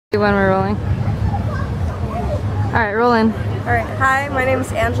When we're rolling. Alright, rolling. Alright, hi, my name is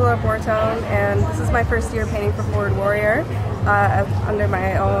Angela Bortone, and this is my first year painting for Forward Warrior under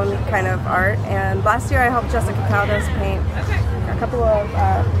my own kind of art. And last year I helped Jessica Caldas paint a couple of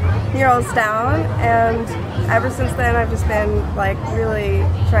murals down, and ever since then I've just been like really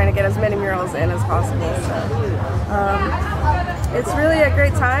trying to get as many murals in as possible. So it's really a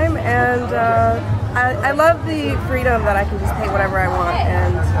great time, and I love the freedom that I can just paint whatever I want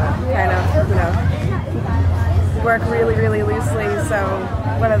and kind of, you know, work really, really loosely. So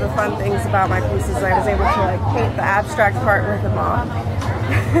one of the fun things about my pieces is I was able to like paint the abstract part with a moth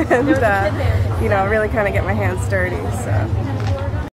and, you know, really kind of get my hands dirty. So.